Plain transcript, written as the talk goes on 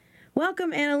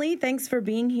Welcome, Annalie. Thanks for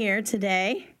being here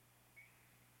today.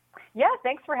 Yeah,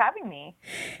 thanks for having me.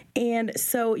 And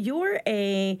so you're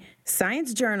a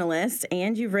science journalist,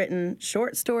 and you've written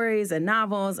short stories and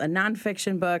novels and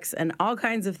nonfiction books and all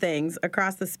kinds of things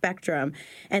across the spectrum.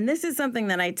 And this is something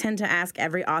that I tend to ask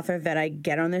every author that I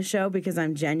get on this show because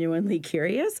I'm genuinely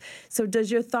curious. So does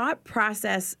your thought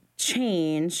process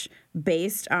change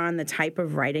based on the type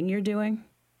of writing you're doing?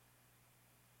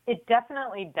 It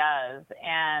definitely does.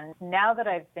 And now that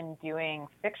I've been doing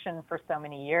fiction for so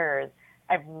many years,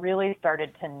 I've really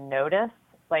started to notice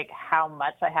like how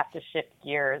much I have to shift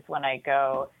gears when I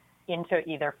go into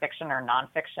either fiction or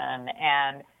nonfiction.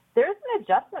 And there's an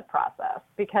adjustment process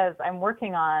because I'm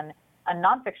working on a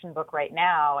nonfiction book right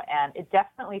now, and it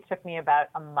definitely took me about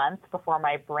a month before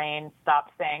my brain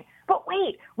stopped saying, but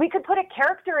wait, we could put a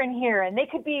character in here and they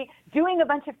could be doing a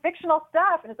bunch of fictional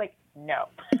stuff. And it's like, no,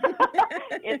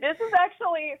 this is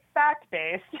actually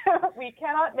fact-based. We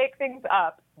cannot make things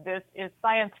up. This is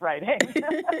science writing.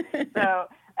 So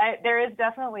there is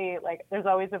definitely, like, there's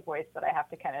always a voice that I have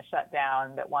to kind of shut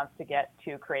down that wants to get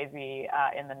too crazy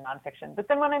in the nonfiction. But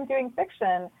then when I'm doing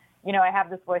fiction, you know, I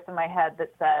have this voice in my head that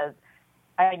says,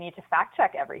 I need to fact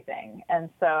check everything. And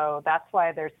so that's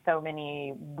why there's so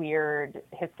many weird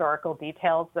historical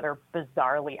details that are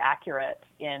bizarrely accurate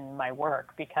in my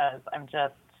work because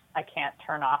I can't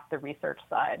turn off the research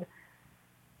side.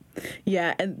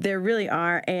 Yeah, and there really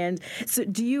are. And so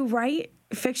do you write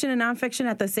fiction and nonfiction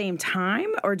at the same time,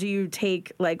 or do you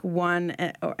take like one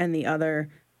and the other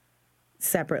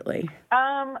separately?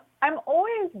 I'm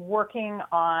always working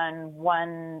on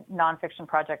one nonfiction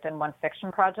project and one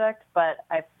fiction project, but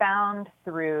I've found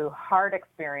through hard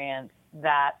experience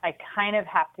that I kind of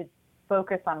have to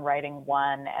focus on writing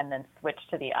one and then switch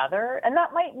to the other. And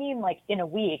that might mean like in a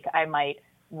week, I might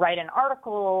write an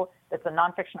article that's a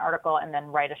nonfiction article and then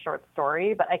write a short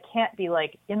story, but I can't be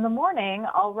like, in the morning,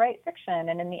 I'll write fiction,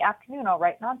 and in the afternoon, I'll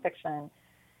write nonfiction,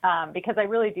 because I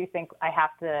really do think I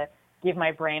have to give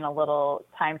my brain a little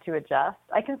time to adjust.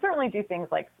 I can certainly do things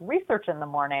like research in the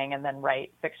morning and then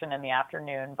write fiction in the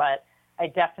afternoon, but I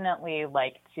definitely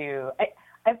like to,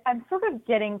 I'm sort of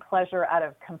getting pleasure out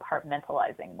of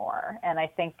compartmentalizing more. And I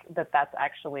think that that's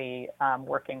actually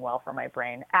working well for my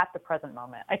brain at the present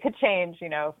moment. I could change, you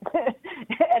know,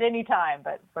 at any time,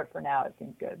 but for now it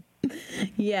seems good.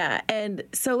 Yeah. And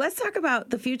so let's talk about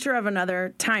The Future of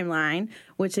Another Timeline,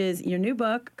 which is your new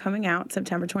book coming out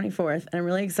September 24th. And I'm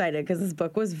really excited because this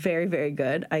book was very, very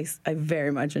good. I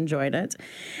very much enjoyed it.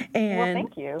 And well,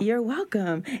 thank you. You're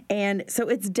welcome. And so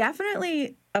it's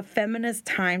definitely a feminist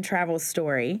time travel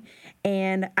story.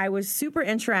 And I was super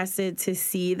interested to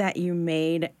see that you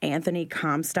made Anthony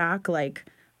Comstock like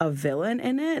a villain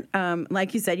in it.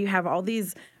 Like you said, you have all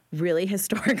these really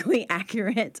historically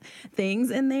accurate things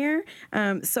in there.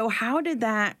 So how did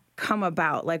that come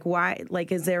about? Like, why?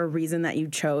 Like, is there a reason that you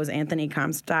chose Anthony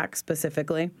Comstock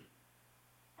specifically?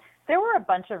 There were a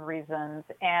bunch of reasons,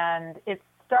 and it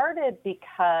started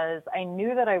because I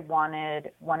knew that I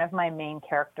wanted one of my main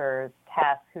characters,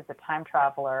 Tess, who's a time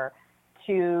traveler,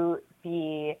 to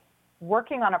be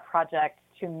working on a project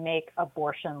to make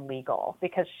abortion legal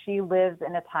because she lives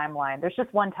in a timeline. There's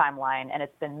just one timeline, and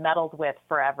it's been meddled with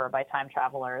forever by time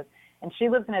travelers. And she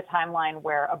lives in a timeline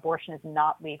where abortion is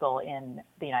not legal in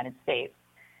the United States.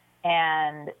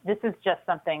 And this is just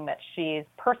something that she's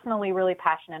personally really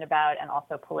passionate about and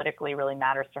also politically really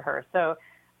matters to her. So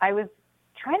I was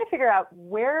trying to figure out,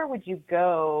 where would you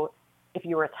go if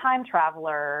you were a time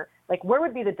traveler? Like, where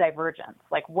would be the divergence?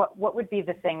 Like, what would be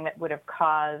the thing that would have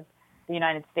caused the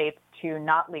United States to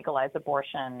not legalize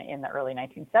abortion in the early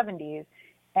 1970s?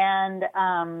 And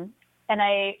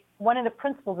one of the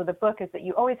principles of the book is that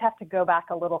you always have to go back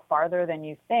a little farther than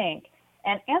you think.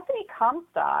 And Anthony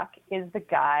Comstock is the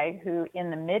guy who,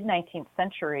 in the mid-19th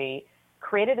century,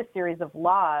 created a series of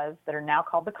laws that are now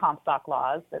called the Comstock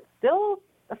Laws that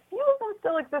a few of them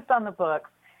still exist on the books.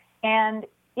 And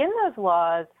in those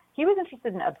laws, he was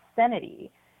interested in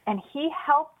obscenity, and he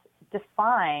helped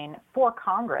define for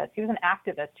Congress. He was an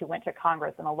activist who went to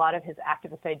Congress, and a lot of his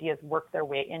activist ideas worked their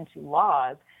way into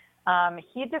laws.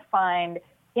 He defined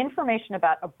information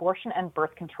about abortion and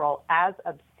birth control as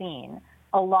obscene,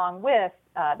 along with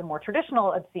the more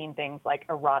traditional obscene things like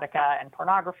erotica and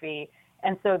pornography.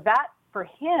 And so that, for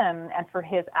him and for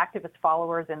his activist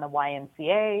followers in the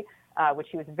YMCA, which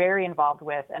he was very involved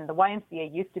with, and the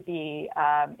YMCA used to be,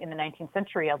 in the 19th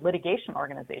century, a litigation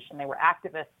organization. They were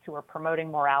activists who were promoting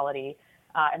morality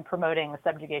and promoting the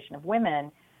subjugation of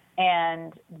women.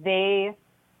 And they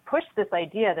pushed this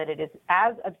idea that it is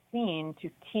as obscene to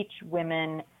teach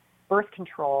women birth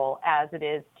control as it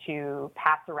is to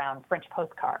pass around French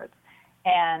postcards.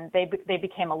 and they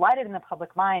became alighted in the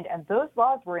public mind. And those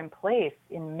laws were in place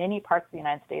in many parts of the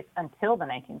United States until the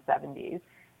 1970s.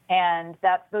 And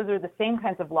those are the same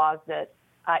kinds of laws that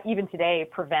even today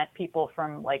prevent people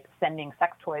from like sending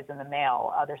sex toys in the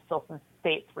mail. There's still some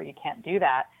states where you can't do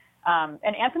that.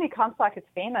 And Anthony Comstock is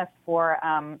famous for,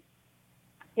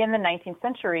 in the 19th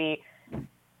century,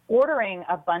 ordering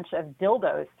a bunch of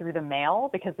dildos through the mail,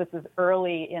 because this is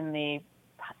early in the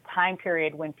time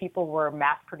period when people were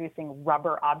mass producing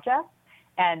rubber objects,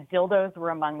 and dildos were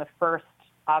among the first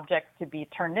objects to be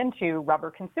turned into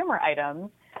rubber consumer items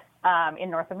in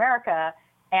North America.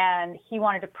 And he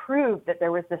wanted to prove that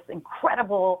there was this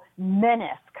incredible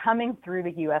menace coming through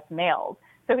the U.S. mails.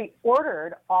 So he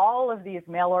ordered all of these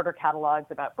mail order catalogs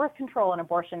about birth control and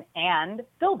abortion and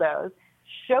dildos,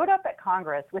 showed up at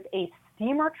Congress with a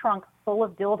steamer trunk full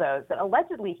of dildos that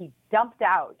allegedly he dumped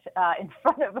out in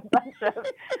front of a bunch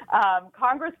of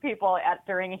Congress people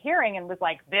during a hearing, and was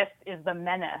like, this is the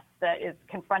menace that is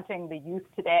confronting the youth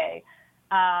today.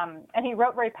 And he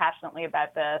wrote very passionately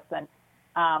about this. And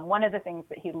one of the things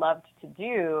that he loved to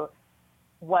do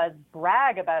was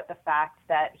brag about the fact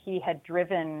that he had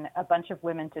driven a bunch of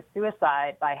women to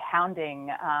suicide by hounding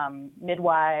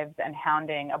midwives and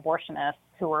hounding abortionists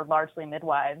who were largely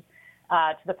midwives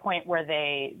to the point where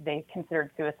they considered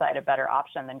suicide a better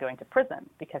option than going to prison,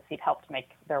 because he'd helped make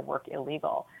their work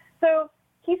illegal. So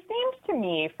he seemed to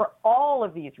me, for all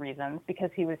of these reasons, because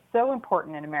he was so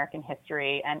important in American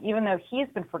history, and even though he's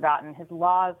been forgotten, his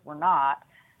laws were not,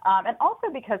 and also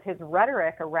because his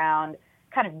rhetoric around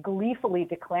kind of gleefully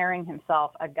declaring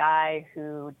himself a guy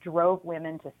who drove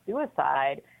women to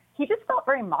suicide, he just felt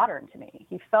very modern to me.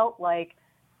 He felt like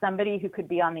somebody who could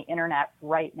be on the internet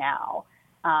right now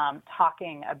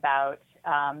talking about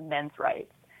men's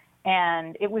rights.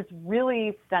 And it was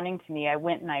really stunning to me. I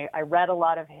went and I read a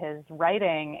lot of his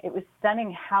writing. It was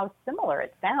stunning how similar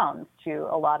it sounds to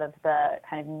a lot of the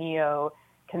kind of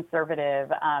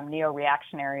neo-conservative,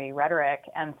 neo-reactionary rhetoric.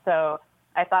 And so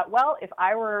I thought, well, if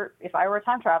I were a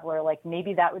time traveler, like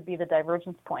maybe that would be the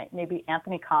divergence point. Maybe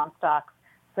Anthony Comstock's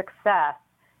success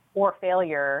or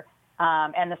failure,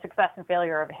 and the success and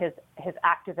failure of his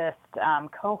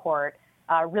activist cohort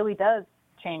really does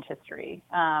change history.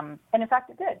 And in fact,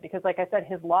 it did, because like I said,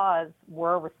 his laws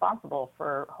were responsible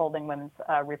for holding women's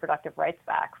reproductive rights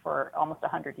back for almost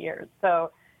 100 years.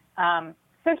 So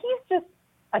he's just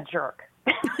a jerk.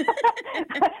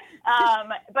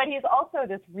 But he's also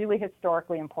this really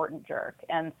historically important jerk.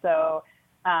 And so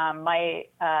my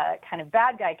kind of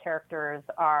bad guy characters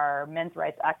are men's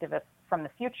rights activists from the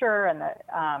future, and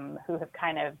who have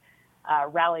kind of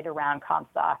rallied around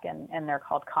Comstock, and they're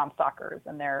called Comstockers,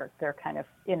 and they're kind of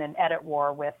in an edit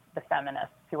war with the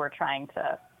feminists who are trying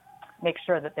to make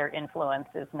sure that their influence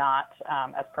is not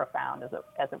as profound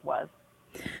as it was.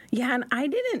 Yeah, and I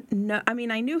didn't know. I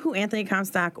mean, I knew who Anthony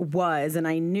Comstock was, and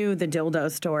I knew the dildo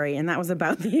story, and that was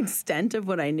about the extent of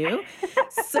what I knew.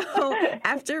 So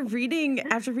after reading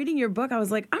your book, I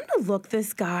was like, I'm gonna look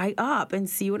this guy up and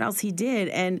see what else he did.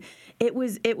 And it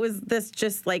was this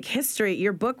just like history.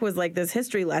 Your book was like this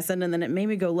history lesson, and then it made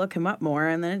me go look him up more.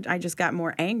 And then I just got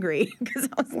more angry because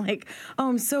I was like, oh,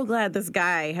 I'm so glad this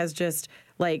guy has just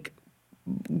like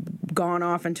gone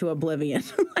off into oblivion.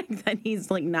 Like that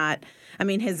he's like not, I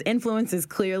mean, his influence is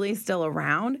clearly still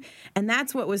around. And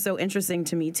that's what was so interesting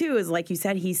to me too, is like you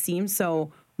said, he seems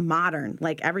so modern.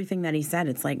 Like everything that he said,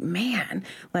 it's like, man,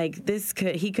 like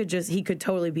he could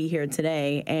totally be here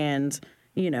today. And,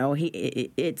 you know,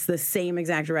 it's the same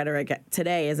exact rhetoric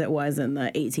today as it was in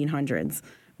the 1800s,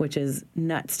 which is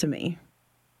nuts to me.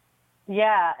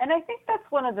 Yeah. And I think that's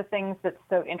one of the things that's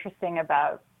so interesting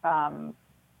about,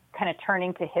 kind of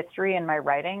turning to history in my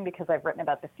writing, because I've written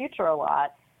about the future a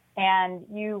lot. And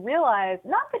you realize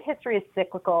not that history is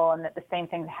cyclical and that the same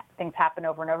things happen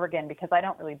over and over again, because I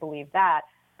don't really believe that,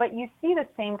 but you see the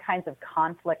same kinds of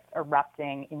conflicts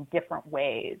erupting in different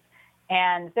ways.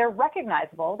 And they're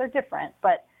recognizable, they're different,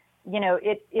 but you know,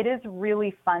 it is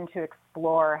really fun to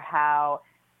explore how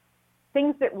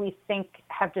things that we think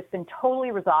have just been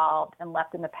totally resolved and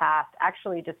left in the past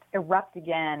actually just erupt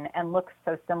again and look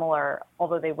so similar,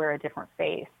 although they wear a different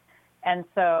face. And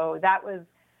so that was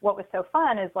what was so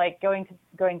fun, is like going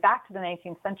back to the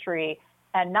 19th century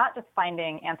and not just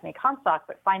finding Anthony Comstock,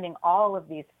 but finding all of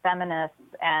these feminists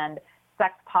and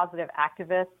sex-positive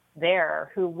activists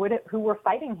there who were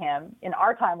fighting him in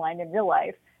our timeline in real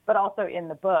life, but also in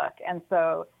the book. And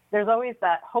so there's always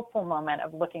that hopeful moment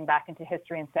of looking back into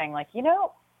history and saying, like, you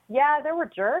know, yeah, there were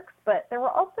jerks, but there were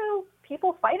also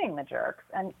people fighting the jerks.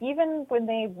 And even when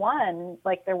they won,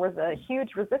 like, there was a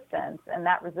huge resistance, and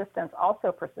that resistance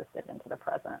also persisted into the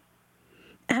present.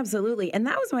 Absolutely. And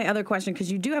that was my other question,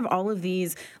 because you do have all of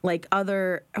these like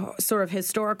other sort of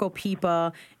historical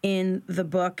people in the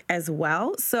book as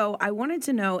well. So I wanted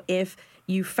to know if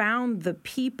you found the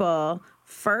people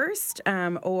first,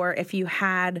 or if you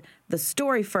had the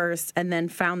story first and then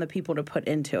found the people to put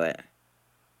into it.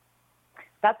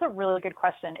 That's a really good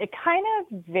question. It kind of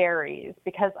varies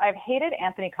because I've hated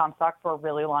Anthony Comstock for a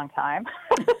really long time.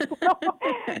 So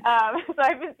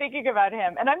I've been thinking about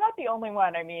him, and I'm not the only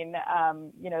one. I mean,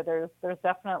 there's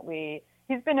definitely,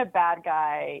 he's been a bad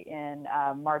guy in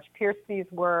Marge Piercy's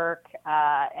work,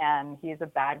 and he's a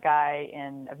bad guy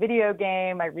in a video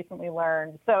game, I recently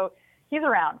learned. So he's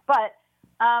around. But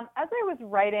as I was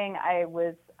writing, I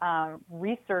was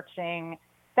researching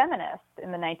feminists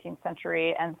in the 19th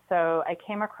century. And so I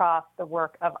came across the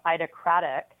work of Ida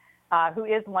Craddock, who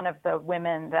is one of the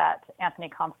women that Anthony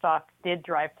Comstock did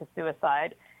drive to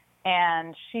suicide.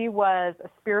 And she was a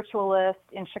spiritualist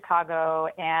in Chicago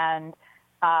and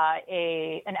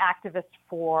an activist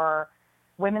for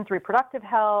women's reproductive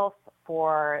health,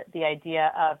 for the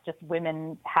idea of just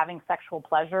women having sexual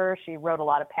pleasure. She wrote a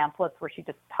lot of pamphlets where she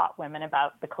just taught women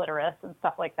about the clitoris and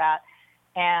stuff like that.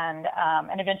 And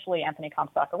eventually Anthony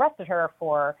Comstock arrested her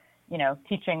for,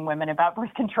 teaching women about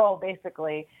birth control,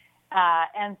 basically.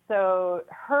 And so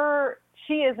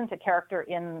she isn't a character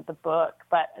in the book,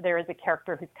 but there is a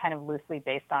character who's kind of loosely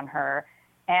based on her.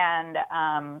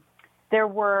 And there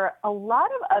were a lot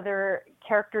of other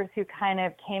characters who kind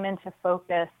of came into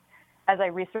focus as I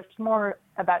researched more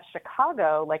about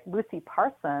Chicago, like Lucy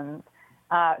Parsons,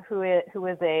 who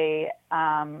is a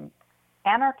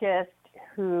anarchist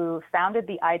who founded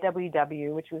the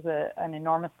IWW, which was an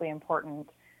enormously important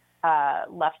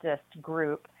leftist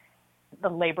group, the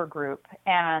labor group.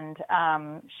 And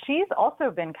she's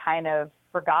also been kind of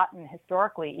forgotten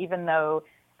historically, even though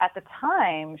at the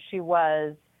time she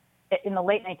was, in the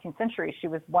late 19th century, she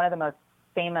was one of the most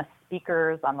famous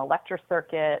speakers on the lecture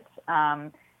circuit.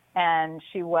 And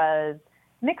she was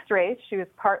mixed race. She was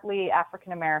partly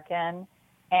African American,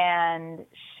 and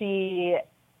she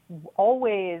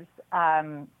always,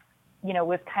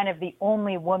 was kind of the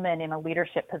only woman in a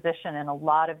leadership position in a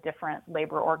lot of different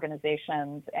labor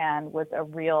organizations and was a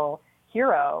real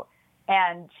hero.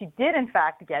 And she did, in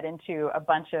fact, get into a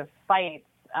bunch of fights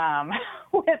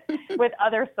with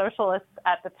other socialists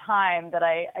at the time that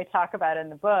I talk about in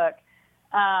the book.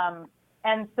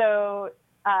 And so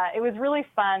it was really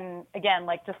fun, again,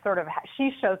 like just sort of,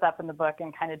 she shows up in the book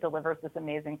and kind of delivers this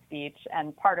amazing speech,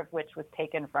 and part of which was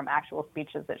taken from actual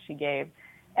speeches that she gave.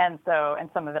 And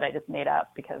some of it I just made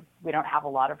up because we don't have a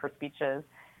lot of her speeches.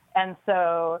 And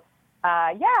so,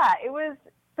 it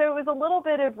was a little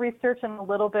bit of research and a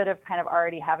little bit of kind of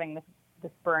already having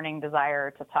this burning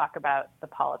desire to talk about the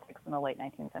politics in the late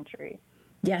 19th century.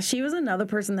 Yeah, she was another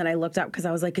person that I looked up because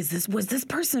I was like, was this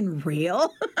person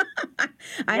real?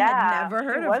 I had never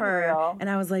heard of her. Real. And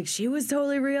I was like, she was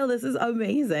totally real. This is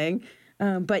amazing.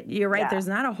 But you're right. Yeah. There's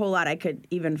not a whole lot I could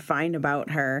even find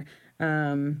about her.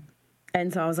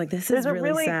 And so I was like, this is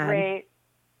really sad.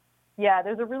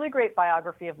 There's a really great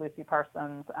biography of Lucy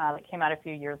Parsons that came out a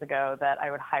few years ago that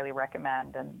I would highly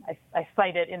recommend. And I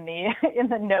cite it in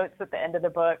the notes at the end of the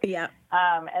book. Yeah.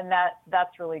 And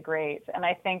that's really great. And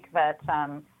I think that,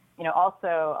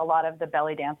 also a lot of the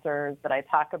belly dancers that I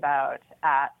talk about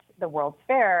at the World's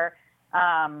Fair,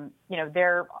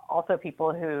 they're also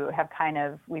people who have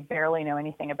we barely know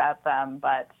anything about them,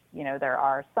 but, there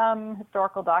are some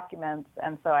historical documents.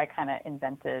 And so I kind of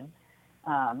invented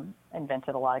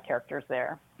a lot of characters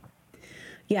there.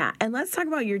 Yeah, and let's talk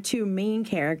about your two main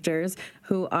characters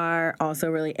who are also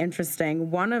really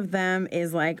interesting. One of them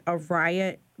is like a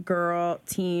riot girl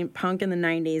teen punk in the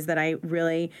 90s that I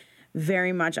really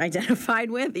very much identified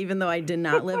with, even though I did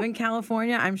not live in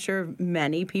California. I'm sure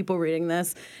many people reading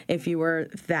this, if you were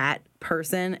that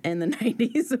person in the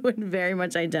 90s, would very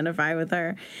much identify with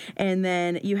her. And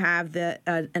then you have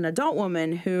an adult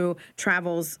woman who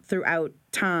travels throughout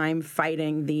time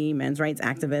fighting the men's rights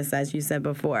activists, as you said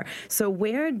before. So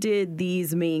where did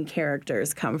these main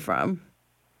characters come from?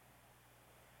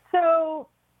 So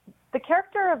the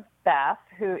character of Beth,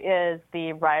 who is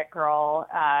the riot girl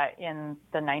in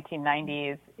the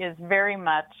 1990s, is very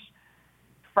much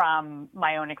from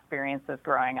my own experiences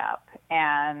growing up.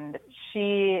 And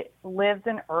she lives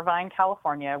in Irvine,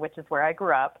 California, which is where I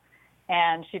grew up.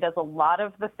 And she does a lot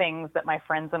of the things that my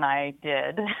friends and I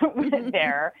did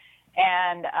there.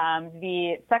 And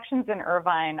the sections in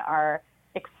Irvine are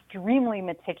extremely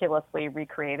meticulously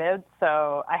recreated.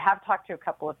 So I have talked to a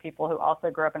couple of people who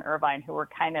also grew up in Irvine who were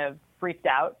kind of freaked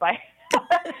out by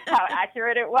how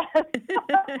accurate it was.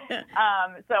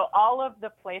 So all of the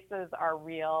places are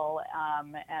real,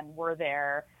 and were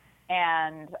there.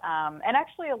 And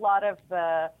actually a lot of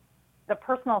the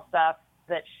personal stuff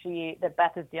that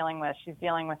Beth is dealing with, she's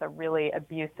dealing with a really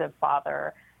abusive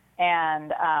father.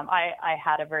 And I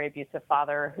had a very abusive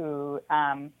father who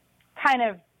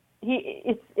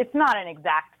it's not an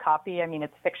exact copy. I mean,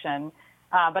 it's fiction.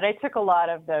 But I took a lot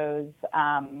of those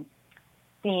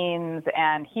scenes,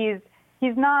 and he's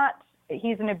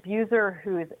an abuser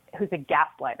who's a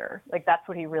gaslighter. Like, that's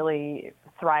what he really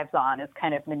thrives on, is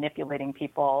kind of manipulating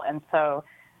people. And so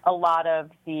a lot of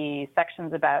the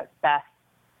sections about Beth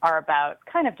are about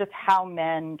kind of just how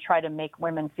men try to make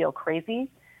women feel crazy,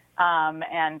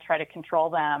 and try to control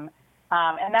them.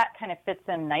 And that kind of fits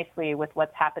in nicely with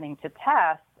what's happening to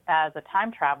Tess as a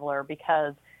time traveler,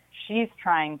 because she's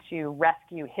trying to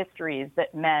rescue histories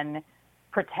that men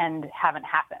pretend haven't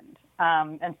happened.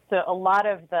 And so a lot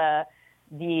of the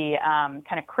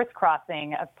kind of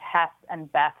crisscrossing of Tess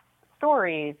and Beth's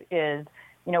stories is,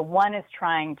 one is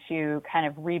trying to kind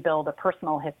of rebuild a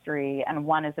personal history, and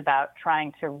one is about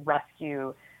trying to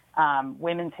rescue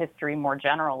women's history more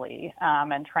generally,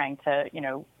 and trying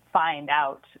to, find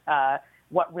out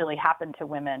what really happened to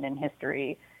women in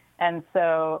history. And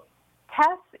so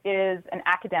Tess is an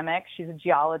academic. She's a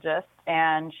geologist,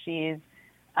 and she's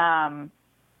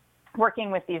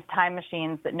working with these time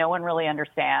machines that no one really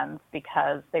understands,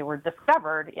 because they were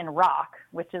discovered in rock,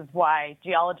 which is why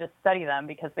geologists study them,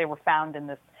 because they were found in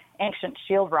this ancient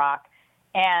shield rock.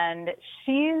 And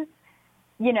she's,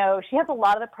 she has a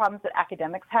lot of the problems that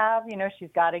academics have. She's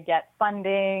got to get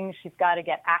funding. She's got to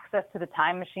get access to the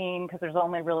time machine, because there's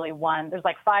only really one. There's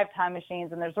like 5 time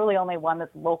machines, and there's really only one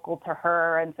that's local to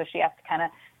her. And so she has to kind of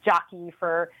jockey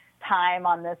for time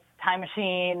on this time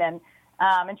machine. And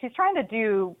she's trying to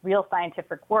do real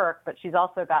scientific work, but she's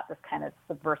also got this kind of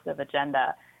subversive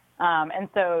agenda. And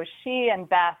so she and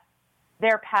Beth,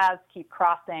 their paths keep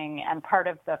crossing, and part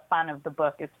of the fun of the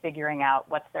book is figuring out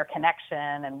what's their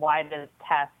connection, and why does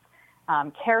Tess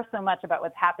care so much about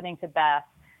what's happening to Beth,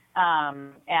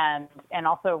 and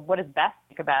also what does Beth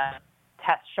think about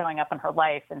Tess showing up in her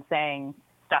life and saying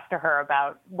stuff to her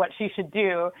about what she should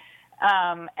do.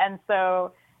 And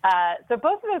so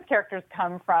both of those characters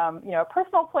come from, a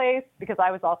personal place, because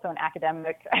I was also an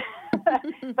academic,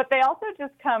 but they also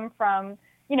just come from,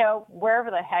 wherever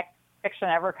the heck fiction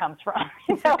ever comes from.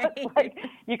 It's like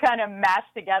you kind of mash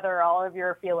together all of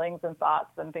your feelings and thoughts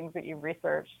and things that you've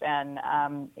researched, and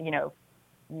I'm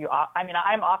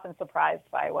often surprised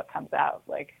by what comes out.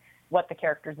 Like, what the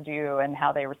characters do and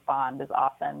how they respond is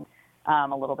often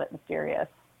a little bit mysterious.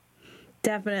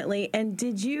 Definitely. And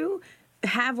did you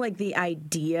have like the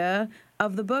idea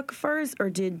of the book first,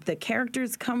 or did the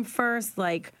characters come first?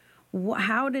 Like,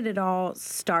 how did it all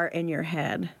start in your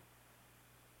head?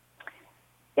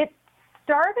 It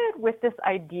started with this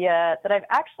idea that I've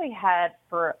actually had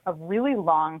for a really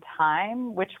long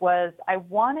time, which was I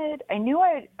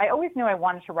always knew I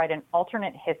wanted to write an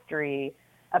alternate history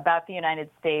about the United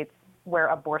States where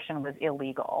abortion was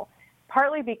illegal.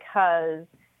 Partly because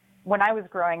when I was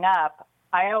growing up,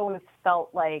 I always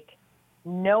felt like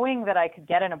knowing that I could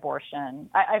get an abortion,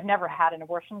 I've never had an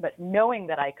abortion, but knowing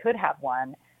that I could have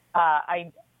one,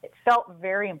 it felt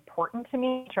very important to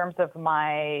me in terms of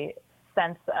my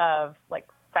sense of like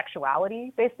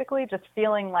sexuality, basically, just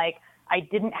feeling like I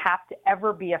didn't have to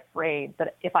ever be afraid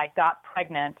that if I got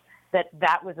pregnant,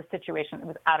 that was a situation that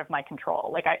was out of my control.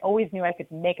 Like, I always knew I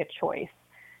could make a choice.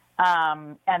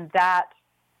 And that,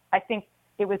 I think,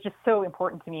 it was just so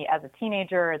important to me as a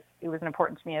teenager. It was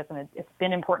important to me it's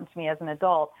been important to me as an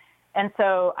adult. And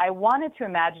so I wanted to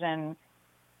imagine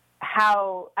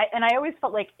and I always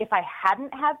felt like if I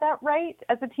hadn't had that right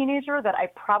as a teenager, that I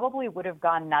probably would have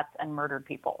gone nuts and murdered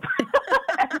people.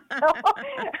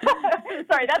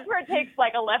 Sorry, that's where it takes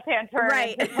like a left-hand turn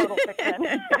right. into total fiction.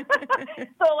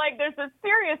 So like there's a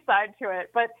serious side to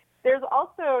it, but there's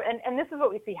also, and this is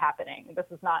what we see happening. This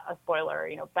is not a spoiler.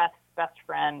 Beth's best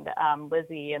friend,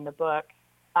 Lizzie, in the book,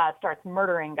 starts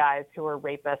murdering guys who are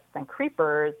rapists and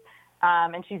creepers.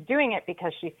 And she's doing it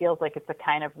because she feels like it's a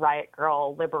kind of riot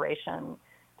girl liberation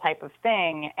type of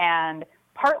thing. And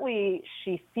partly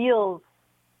she feels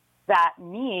that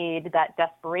need, that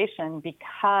desperation,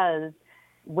 because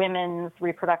women's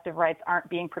reproductive rights aren't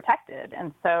being protected.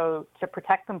 And so to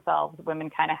protect themselves,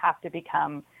 women kind of have to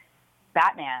become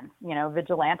Batman,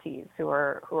 vigilantes who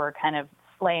are kind of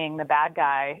slaying the bad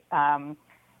guy.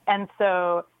 And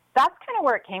so that's kind of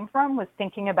where it came from, was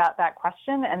thinking about that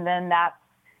question. And then that's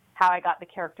how I got the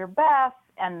character Beth.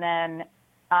 And then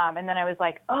I was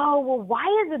like, oh, well, why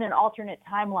is it an alternate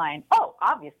timeline? Oh,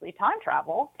 obviously time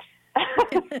travel.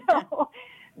 So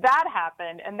that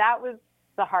happened, and that was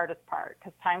the hardest part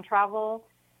because time travel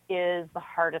is the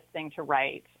hardest thing to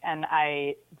write, and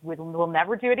I will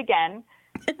never do it again.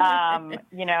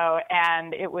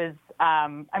 And it was,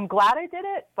 I'm glad I did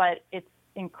it, but it's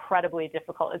incredibly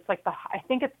difficult. It's like I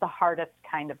think it's the hardest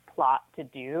kind of plot to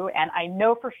do. And I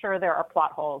know for sure there are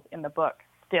plot holes in the book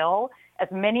still, as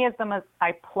many of them as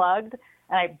I plugged.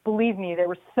 And believe me, there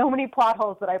were so many plot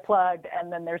holes that I plugged. And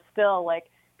then there's still like,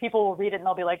 people will read it and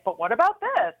they'll be like, but what about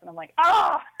this? And I'm like,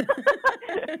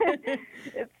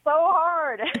 it's so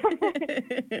hard.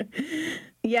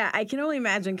 Yeah, I can only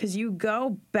imagine because you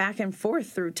go back and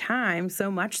forth through time so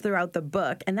much throughout the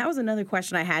book. And that was another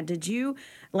question I had. Did you,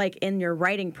 like in your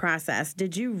writing process,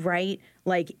 did you write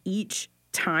like each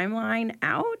timeline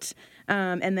out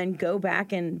and then go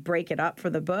back and break it up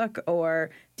for the book? Or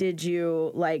did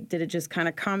it just kind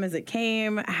of come as it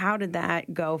came? How did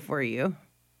that go for you?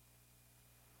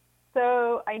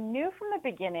 So I knew from the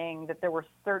beginning that there were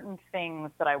certain things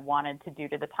that I wanted to do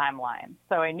to the timeline.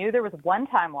 So I knew there was one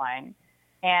timeline,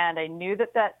 and I knew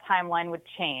that timeline would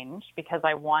change because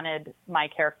I wanted my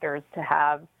characters to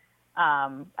have,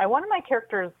 I wanted my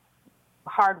characters'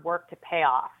 hard work to pay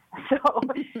off. So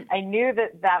I knew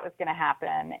that was going to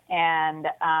happen. And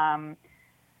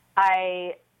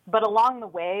but along the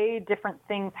way, different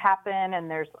things happen, and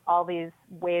there's all these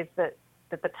ways that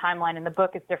the timeline in the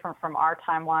book is different from our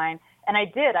timeline. And I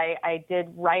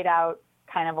did write out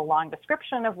kind of a long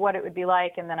description of what it would be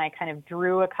like. And then I kind of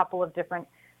drew a couple of different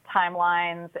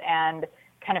timelines and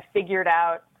kind of figured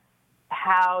out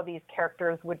how these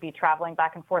characters would be traveling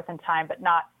back and forth in time, but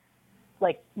not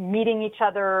like meeting each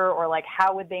other, or like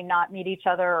how would they not meet each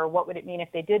other, or what would it mean if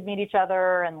they did meet each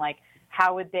other, and like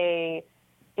how would they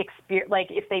like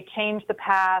if they change the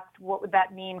past, what would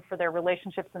that mean for their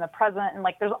relationships in the present? And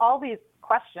like there's all these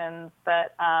questions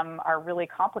that are really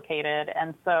complicated.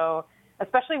 And so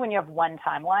especially when you have one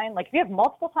timeline, like if you have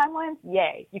multiple timelines,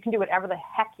 yay, you can do whatever the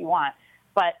heck you want.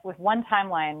 But with one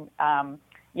timeline,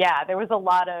 there was a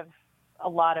lot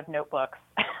of notebooks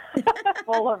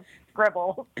full of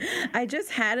scribbles. I just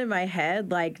had in my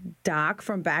head like Doc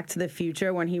from Back to the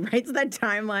Future when he writes that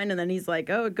timeline and then he's like,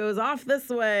 oh, it goes off this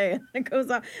way. It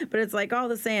goes off. But it's like all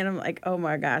the same. I'm like, oh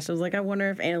my gosh. I was like, I wonder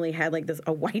if Annalee had like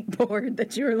a whiteboard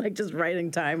that you were like just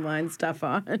writing timeline stuff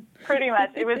on. Pretty much.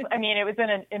 It was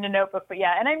in a notebook, but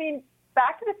yeah. And I mean,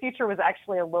 Back to the Future was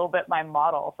actually a little bit my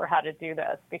model for how to do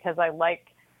this because I like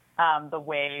the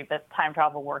way that time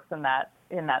travel works in that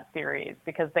series,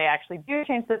 because they actually do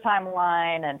change the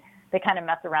timeline and they kind of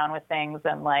mess around with things,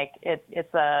 and like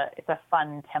it's a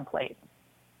fun template.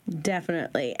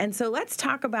 Definitely. And so let's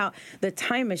talk about the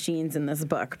time machines in this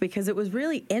book, because it was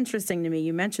really interesting to me.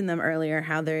 You mentioned them earlier,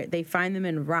 how they find them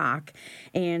in rock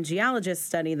and geologists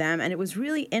study them. And it was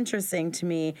really interesting to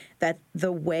me that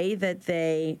the way that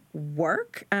they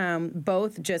work,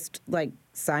 both just like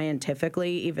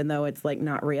scientifically, even though it's like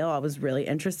not real, I was really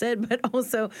interested, but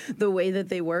also the way that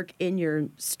they work in your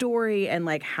story and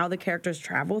like how the characters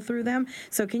travel through them.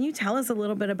 So can you tell us a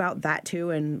little bit about that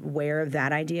too, and where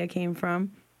that idea came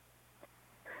from?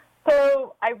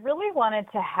 So I really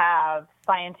wanted to have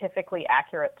scientifically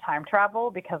accurate time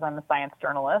travel because I'm a science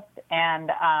journalist, and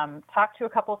talked to a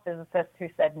couple of physicists who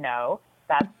said, no,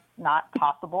 that's not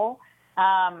possible.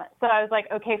 So I was like,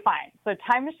 okay, fine. So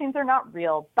time machines are not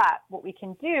real, but what we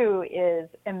can do is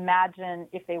imagine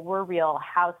if they were real,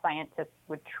 how scientists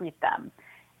would treat them.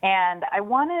 And I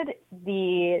wanted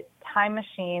the time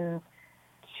machines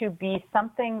to be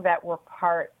things that were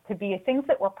part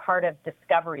of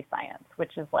discovery science,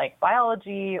 which is like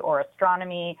biology or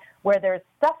astronomy, where there's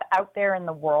stuff out there in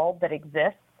the world that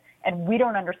exists and we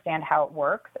don't understand how it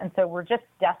works. And so we're just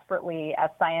desperately,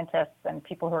 as scientists and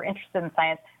people who are interested in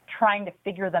science, trying to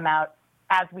figure them out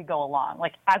as we go along,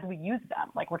 like as we use them.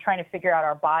 Like we're trying to figure out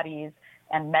our bodies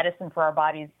and medicine for our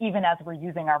bodies, even as we're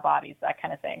using our bodies, that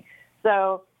kind of thing.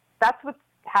 So that's what's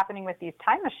happening with these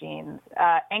time machines.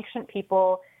 Ancient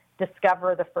people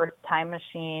discover the first time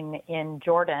machine in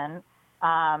Jordan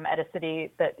at a city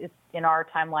that is in our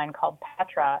timeline called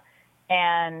Petra.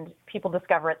 And people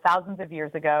discover it thousands of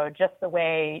years ago, just the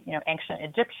way, ancient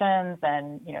Egyptians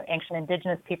and, ancient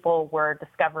indigenous people were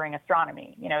discovering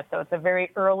astronomy. So it's a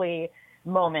very early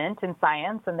moment in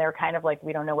science, and they're kind of like,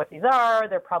 we don't know what these are.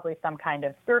 They're probably some kind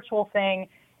of spiritual thing.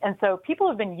 And so people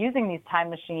have been using these time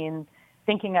machines,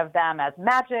 thinking of them as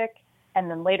magic, and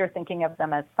then later thinking of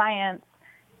them as science.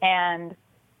 And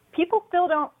people still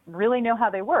don't really know how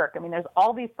they work. I mean, there's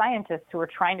all these scientists who are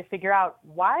trying to figure out,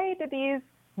 why do these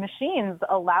machines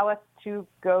allow us to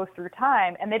go through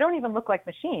time? And they don't even look like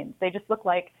machines. They just look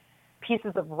like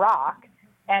pieces of rock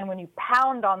And when you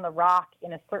pound on the rock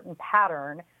in a certain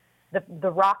pattern,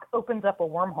 the rock opens up a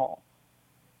wormhole,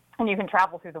 and you can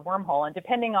travel through the wormhole. And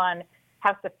depending on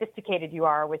how sophisticated you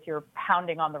are with your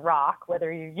pounding on the rock,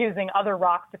 whether you're using other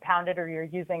rocks to pound it or you're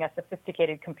using a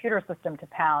sophisticated computer system to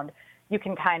pound, you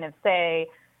can kind of say,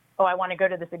 oh, I want to go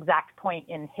to this exact point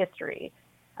in history.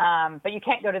 But you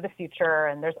can't go to the future,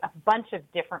 and there's a bunch of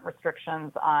different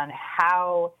restrictions on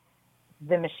how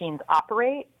the machines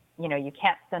operate. You know, you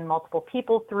can't send multiple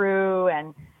people through,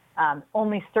 and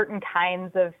only certain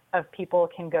kinds of people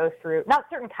can go through, not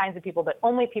certain kinds of people, but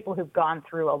only people who've gone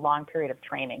through a long period of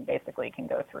training basically can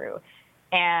go through.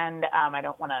 And I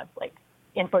don't want to like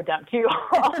info dump to you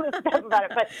all this stuff about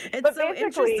it, but it's so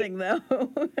interesting though.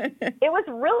 It was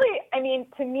really, I mean,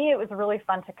 to me, it was really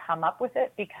fun to come up with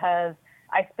it because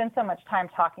I spend so much time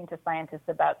talking to scientists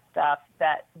about stuff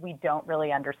that we don't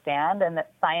really understand and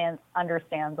that science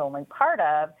understands only part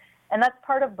of. And that's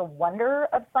part of the wonder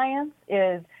of science,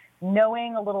 is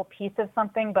knowing a little piece of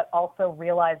something, but also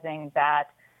realizing that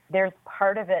there's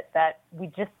part of it that we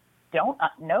just don't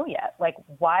know yet. Like,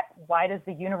 why does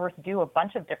the universe do a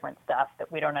bunch of different stuff that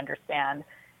we don't understand?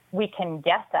 We can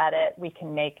guess at it. We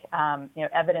can make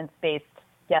evidence-based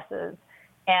guesses.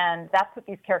 And that's what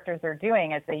these characters are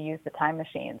doing as they use the time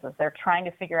machines, is they're trying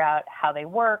to figure out how they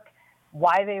work,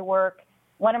 why they work.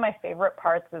 One of my favorite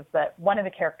parts is that one of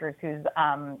the characters who's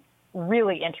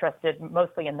really interested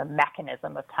mostly in the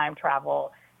mechanism of time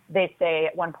travel, they say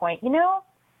at one point,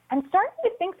 I'm starting to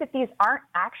think that these aren't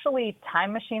actually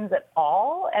time machines at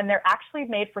all, and they're actually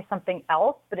made for something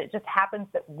else, but it just happens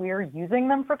that we're using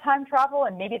them for time travel,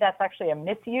 and maybe that's actually a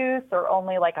misuse or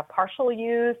only like a partial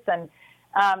use. And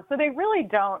so they really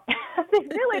don't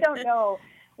know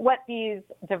what these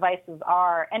devices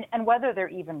are and whether they're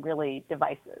even really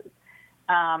devices.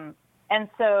 And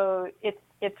so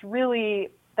it's really,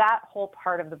 that whole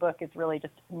part of the book is really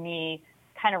just me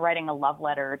kind of writing a love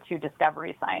letter to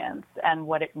discovery science and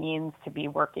what it means to be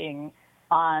working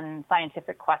on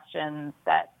scientific questions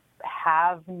that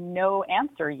have no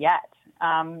answer yet,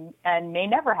 and may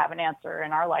never have an answer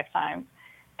in our lifetime.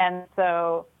 And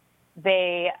so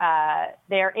they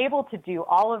are able to do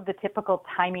all of the typical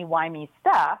timey-wimey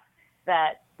stuff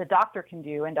that the Doctor can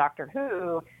do in Doctor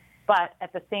Who, but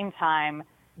at the same time,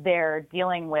 they're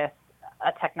dealing with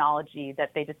a technology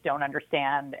that they just don't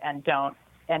understand and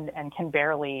can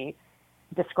barely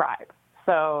describe.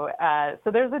 So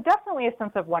there's definitely a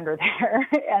sense of wonder there,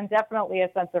 and definitely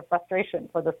a sense of frustration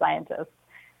for the scientists.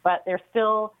 But they're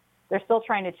still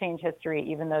trying to change history,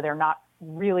 even though they're not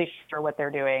really sure what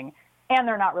they're doing, and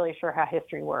they're not really sure how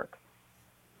history works.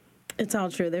 It's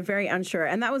all true. They're very unsure.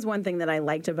 And that was one thing that I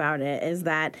liked about it, is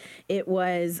that it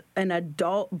was an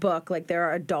adult book. Like, there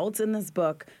are adults in this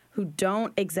book who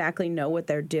don't exactly know what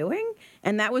they're doing.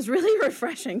 And that was really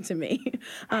refreshing to me,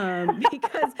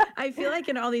 because I feel like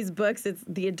in all these books, it's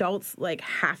the adults like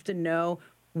have to know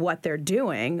what they're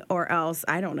doing, or else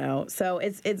I don't know. So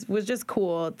it was just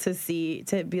cool to see,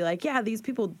 to be like, yeah, these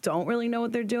people don't really know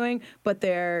what they're doing, but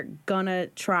they're gonna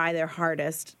try their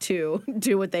hardest to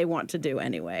do what they want to do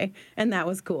anyway. And that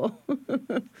was cool.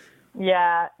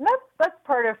 Yeah, that's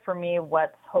part of, for me,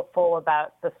 what's hopeful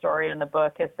about the story in the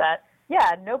book is that,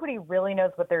 yeah, nobody really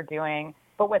knows what they're doing,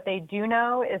 but what they do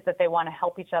know is that they want to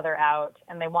help each other out,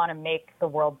 and they want to make the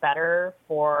world better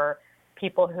for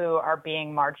people who are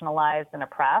being marginalized and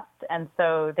oppressed. And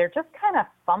so they're just kind of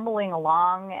fumbling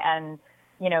along and,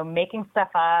 making stuff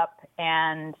up.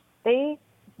 And they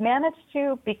manage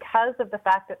to, because of the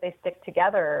fact that they stick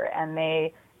together and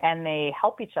they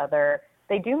help each other,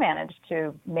 they do manage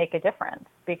to make a difference,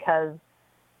 because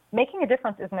making a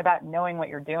difference isn't about knowing what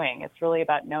you're doing. It's really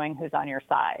about knowing who's on your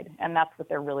side. And that's what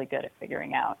they're really good at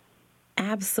figuring out.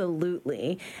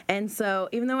 Absolutely. And so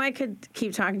even though I could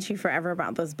keep talking to you forever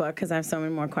about this book, because I have so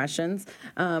many more questions,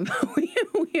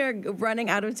 we are running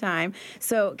out of time.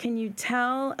 So can you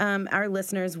tell our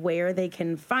listeners where they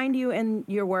can find you and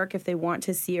your work if they want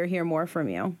to see or hear more from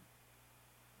you?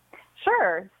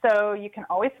 Sure. So you can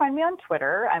always find me on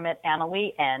Twitter. I'm at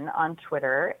Annalee N on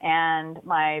Twitter. And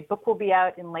my book will be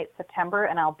out in late September,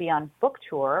 and I'll be on book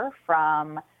tour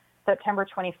from September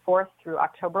 24th through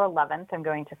October 11th. I'm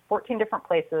going to 14 different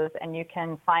places, and you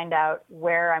can find out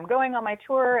where I'm going on my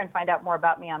tour and find out more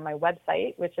about me on my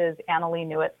website, which is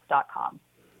AnnaleeNewitz.com.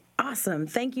 Awesome.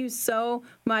 Thank you so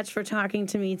much for talking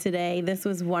to me today. This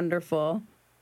was wonderful.